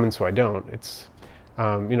and common, so I don't. It's,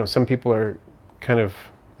 you know, some people are kind of,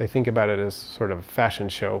 they think about it as sort of a fashion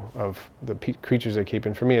show of the creatures they keep.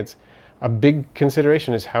 And for me, it's a big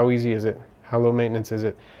consideration is how easy is it? How low maintenance is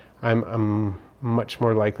it? I'm much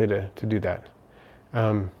more likely to do that.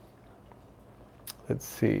 Let's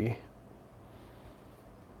see.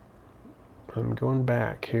 I'm going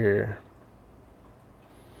back here.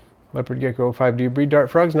 Leopard Gecko 05, do you breed dart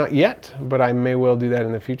frogs? Not yet, but I may well do that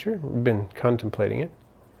in the future. We've been contemplating it.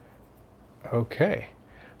 Okay.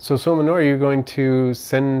 So Somanor, you're going to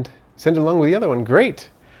send along with the other one. Great.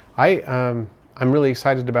 I'm really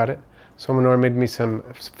excited about it. Somanor made me some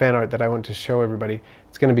fan art that I want to show everybody.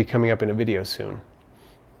 It's going to be coming up in a video soon.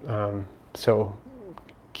 So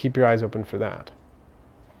keep your eyes open for that.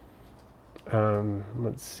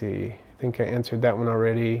 Let's see. I think I answered that one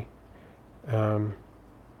already.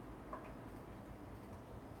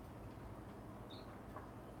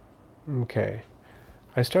 Okay.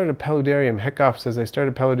 I started a paludarium. Heckoff says, I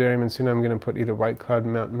started a paludarium and soon I'm going to put either white cloud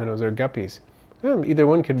mountain minnows or guppies. Either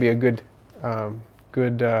one could be a good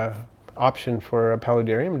option for a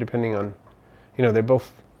paludarium, depending on, they're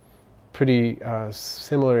both pretty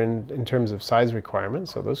similar in terms of size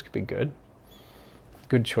requirements, so those could be good.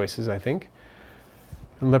 Good choices, I think.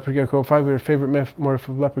 And leopard gecko 5, your favorite morph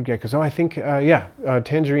of leopard geckos? Oh, I think,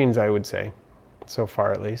 tangerines, I would say, so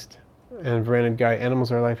far at least. And Veranid Guy,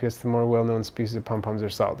 animals are life, yes, the more well-known species of pom-poms are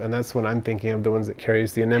salt. And that's what I'm thinking of, the ones that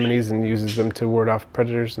carries the anemones and uses them to ward off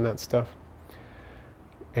predators and that stuff.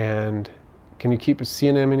 And can you keep a sea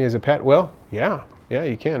anemone as a pet? Well, yeah,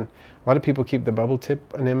 you can. A lot of people keep the bubble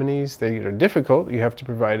tip anemones. They are difficult. You have to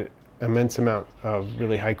provide immense amount of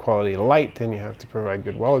really high quality light, and you have to provide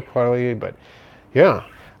good water quality. But yeah,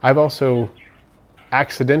 I've also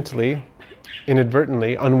accidentally,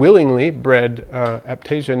 inadvertently, unwillingly bred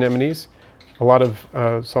Aptasia anemones. A lot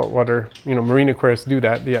of saltwater, marine aquarists do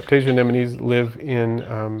that. The Aptasia anemones live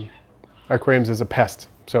in aquariums as a pest.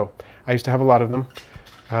 So I used to have a lot of them.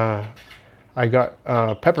 I got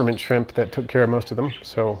peppermint shrimp that took care of most of them.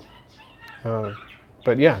 So,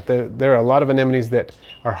 but yeah, there are a lot of anemones that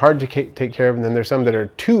are hard to take care of, and then there's some that are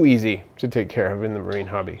too easy to take care of in the marine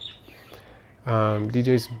hobby.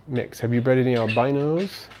 DJ's Mix, have you bred any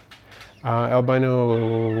albinos?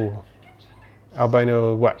 Albino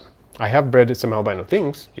what? I have bred some albino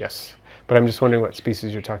things, yes, but I'm just wondering what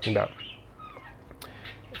species you're talking about.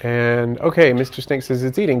 And okay, Mr. Snake says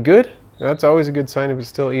it's eating. Good. That's always a good sign if it's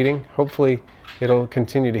still eating. Hopefully it'll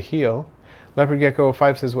continue to heal. Leopard Gecko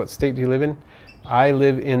 5 says, what state do you live in? I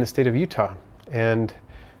live in the state of Utah and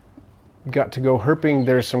got to go herping.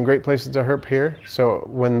 There's some great places to herp here. So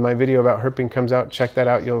when my video about herping comes out, check that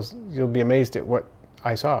out. You'll be amazed at what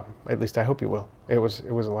I saw. At least I hope you will. It was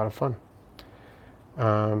a lot of fun.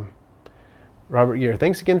 Robert Gear,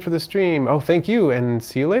 thanks again for the stream. Oh, thank you, and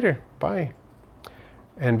see you later. Bye.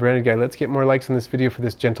 And Brandon Guy, let's get more likes on this video for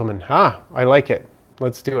this gentleman. Ah, I like it.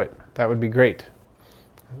 Let's do it. That would be great.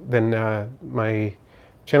 Then my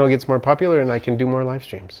channel gets more popular and I can do more live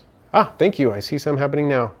streams. Ah, thank you. I see some happening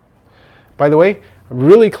now. By the way, I'm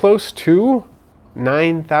really close to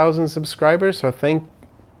 9,000 subscribers, so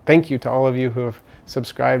thank you to all of you who have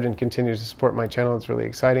subscribed and continue to support my channel. It's really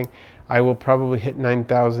exciting. I will probably hit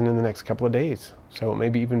 9,000 in the next couple of days, so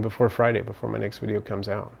maybe even before Friday, before my next video comes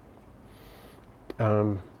out.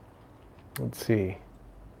 Let's see.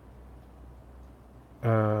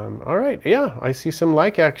 All right, yeah, I see some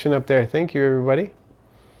like action up there. Thank you, everybody.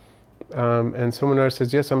 And someone else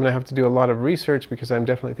says, yes, I'm going to have to do a lot of research because I'm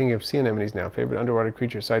definitely thinking of sea anemones now. Favorite underwater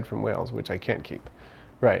creature aside from whales, which I can't keep.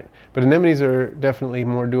 Right. But anemones are definitely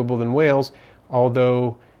more doable than whales,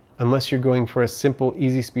 although unless you're going for a simple,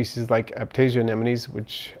 easy species like Aptasia anemones,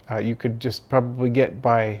 which you could just probably get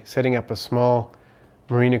by setting up a small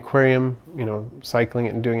marine aquarium, cycling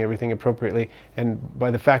it and doing everything appropriately. And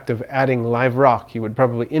by the fact of adding live rock, you would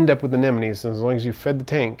probably end up with anemones. And as long as you fed the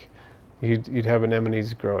tank, you'd have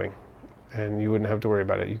anemones growing. And you wouldn't have to worry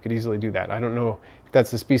about it. You could easily do that. I don't know if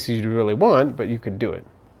that's the species you really want, but you could do it.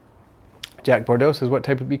 Jack Bordeaux says, what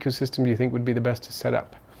type of ecosystem do you think would be the best to set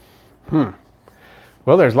up?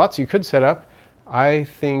 Well, there's lots you could set up. I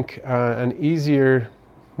think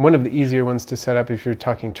one of the easier ones to set up if you're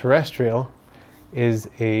talking terrestrial is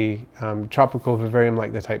a tropical vivarium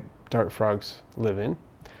like the type dart frogs live in.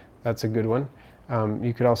 That's a good one.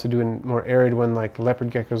 You could also do a more arid one like leopard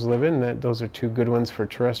geckos live in. Those are two good ones for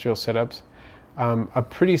terrestrial setups. A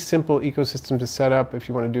pretty simple ecosystem to set up if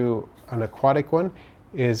you want to do an aquatic one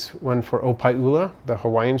is one for Opaiula, the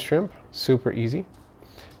Hawaiian shrimp. Super easy.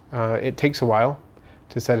 It takes a while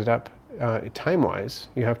to set it up. Time-wise,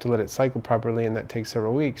 you have to let it cycle properly, and that takes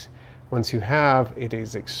several weeks. Once you have, it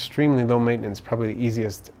is extremely low maintenance, probably the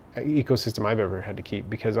easiest ecosystem I've ever had to keep,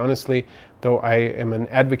 because honestly, though I am an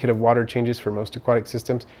advocate of water changes for most aquatic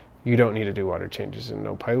systems, you don't need to do water changes in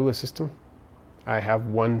an Opaiula system. I have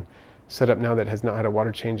one set up now that has not had a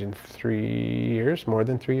water change in 3 years, more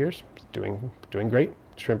than 3 years. It's doing great.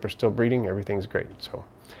 Shrimp are still breeding, everything's great. So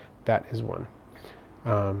that is one.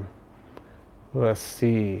 Let's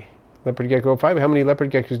see. Leopard gecko 5, how many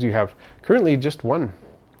leopard geckos do you have? Currently just one.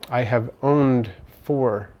 I have owned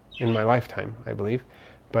 4 in my lifetime, I believe,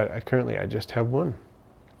 but currently I just have one.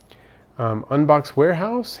 Unbox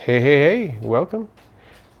Warehouse, hey, welcome.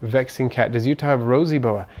 Vexing Cat, does Utah have rosy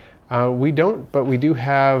boa? We don't, but we do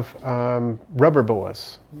have rubber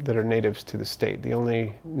boas that are natives to the state. The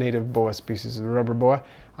only native boa species is the rubber boa.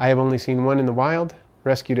 I have only seen one in the wild,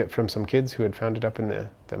 rescued it from some kids who had found it up in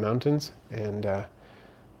the mountains, and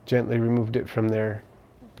gently removed it from their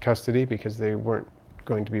custody because they weren't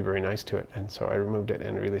going to be very nice to it, and so I removed it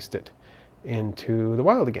and released it into the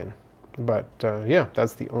wild again. But yeah,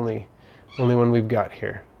 that's the only one we've got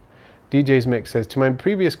here. DJ's Mix says, to my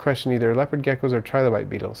previous question, either leopard geckos or trilobite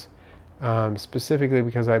beetles, specifically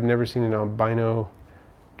because I've never seen an albino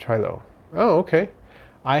trilo. Oh, okay.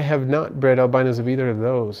 I have not bred albinos of either of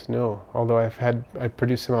those, no. Although I've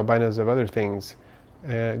produced some albinos of other things.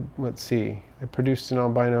 Let's see. I produced an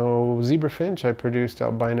albino zebra finch. I produced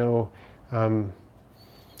albino, some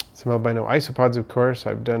albino isopods, of course.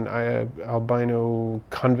 I've done albino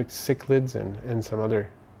convict cichlids and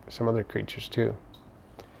some other creatures too.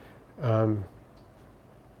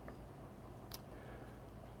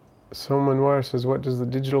 Someone says, what does the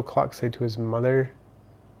digital clock say to his mother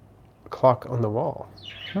clock on the wall?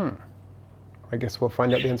 I guess we'll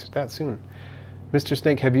find out the answer to that soon. Mr.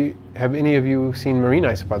 Snake, have any of you seen marine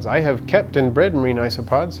isopods? I have kept and bred marine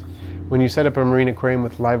isopods. When you set up a marine aquarium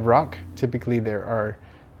with live rock, typically there are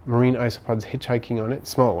marine isopods hitchhiking on it,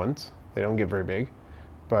 small ones. They don't get very big.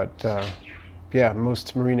 But yeah,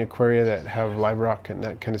 most marine aquaria that have live rock and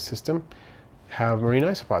that kind of system have marine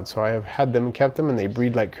isopods. So I have had them and kept them, and they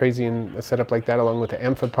breed like crazy in a setup like that, along with the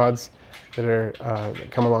amphipods that are that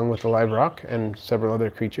come along with the live rock and several other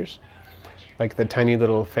creatures, like the tiny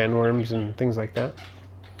little fan worms and things like that.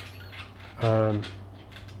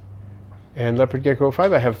 And leopard gecko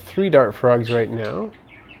 05, I have 3 dart frogs right now.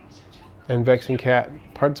 And vexing cat,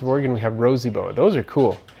 parts of Oregon, we have rosy boa. Those are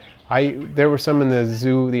cool. There were some in the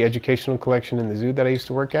zoo, the educational collection in the zoo that I used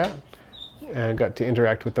to work at, and got to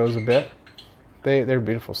interact with those a bit. They're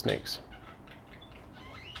beautiful snakes.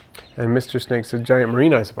 And Mr. Snake says, giant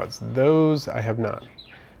marine isopods. Those I have not.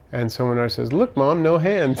 And someone else says, look, Mom, no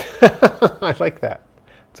hands. I like that.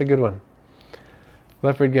 It's a good one.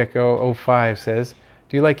 Leopard Gecko 05 says,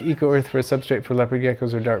 do you like Eco Earth for a substrate for leopard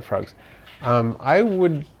geckos or dart frogs?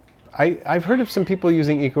 I've heard of some people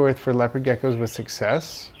using Eco Earth for leopard geckos with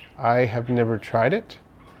success. I have never tried it,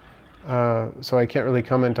 so I can't really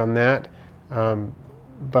comment on that.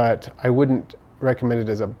 But I wouldn't recommend it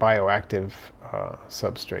as a bioactive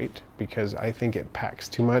substrate, because I think it packs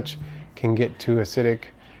too much, can get too acidic,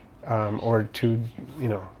 or too,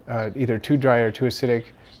 either too dry or too acidic.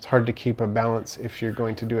 It's hard to keep a balance if you're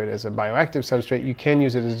going to do it as a bioactive substrate. You can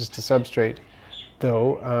use it as just a substrate,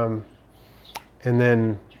 though. And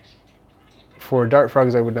then for dart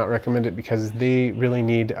frogs, I would not recommend it, because they really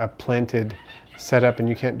need a planted setup, and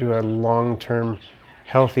you can't do a long-term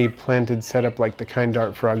healthy planted setup like the kind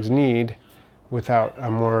dart frogs need without a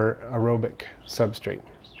more aerobic substrate.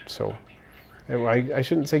 So I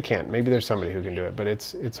shouldn't say can't. Maybe there's somebody who can do it, but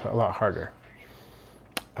it's a lot harder.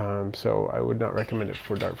 So I would not recommend it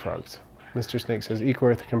for dart frogs. Mr. Snake says, Eco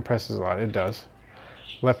Earth compresses a lot. It does.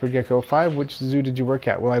 Leopard Gecko 05, which zoo did you work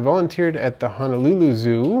at? Well, I volunteered at the Honolulu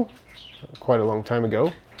Zoo quite a long time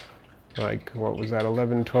ago. Like, what was that,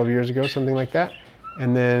 11, 12 years ago, something like that.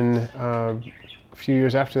 And then a few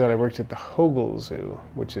years after that, I worked at the Hogle Zoo,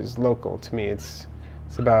 which is local to me. It's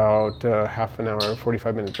about half an hour,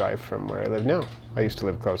 45-minute drive from where I live now. I used to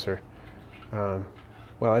live closer.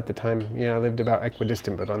 Well, at the time, yeah, I lived about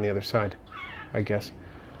equidistant, but on the other side, I guess.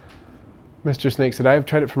 Mr. Snake said, I have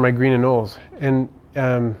tried it for my green anoles, and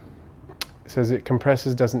says it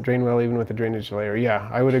compresses, doesn't drain well even with a drainage layer. Yeah,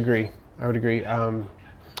 I would agree. I would agree.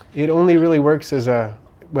 It only really works as a,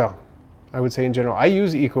 well, I would say in general, I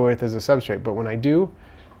use Eco Earth as a substrate, but when I do,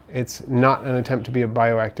 it's not an attempt to be a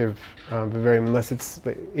bioactive vivarium, unless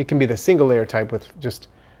it can be the single layer type with just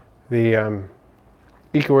the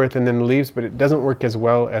Eco Earth and then the leaves, but it doesn't work as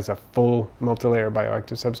well as a full multi-layer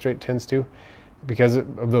bioactive substrate tends to, because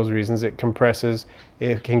of those reasons. It compresses,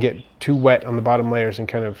 it can get too wet on the bottom layers and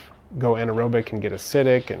kind of go anaerobic and get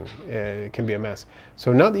acidic, and it can be a mess.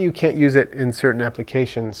 So not that you can't use it in certain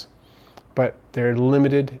applications, but they're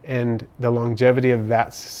limited, and the longevity of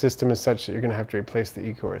that system is such that you're going to have to replace the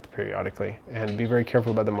Eco Earth periodically, and be very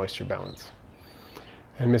careful about the moisture balance.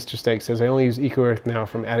 And Mr. Steak says, I only use Eco Earth now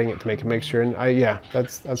from adding it to make a mixture, and yeah,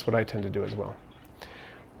 that's what I tend to do as well.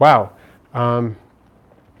 Wow.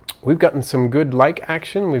 We've gotten some good like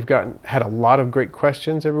action. We've had a lot of great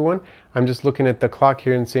questions, everyone. I'm just looking at the clock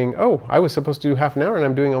here and seeing, oh, I was supposed to do half an hour and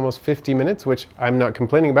I'm doing almost 50 minutes, which I'm not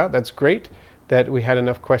complaining about. That's great that we had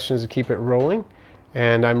enough questions to keep it rolling.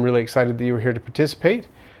 And I'm really excited that you were here to participate.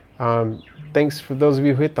 Thanks for those of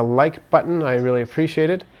you who hit the like button. I really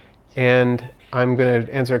appreciate it. And I'm going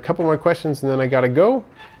to answer a couple more questions and then I got to go.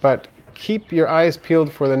 But keep your eyes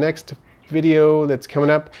peeled for the next video that's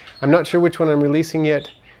coming up. I'm not sure which one I'm releasing yet.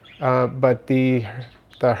 But the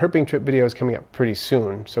herping trip video is coming up pretty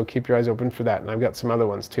soon, so keep your eyes open for that, and I've got some other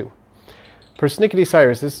ones too. Persnickety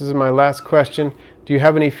Cyrus, this is my last question. Do you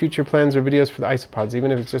have any future plans or videos for the isopods?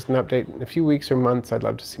 Even if it's just an update in a few weeks or months, I'd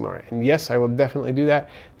love to see more. And yes, I will definitely do that.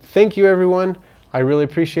 Thank you, everyone. I really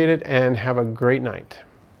appreciate it, and have a great night.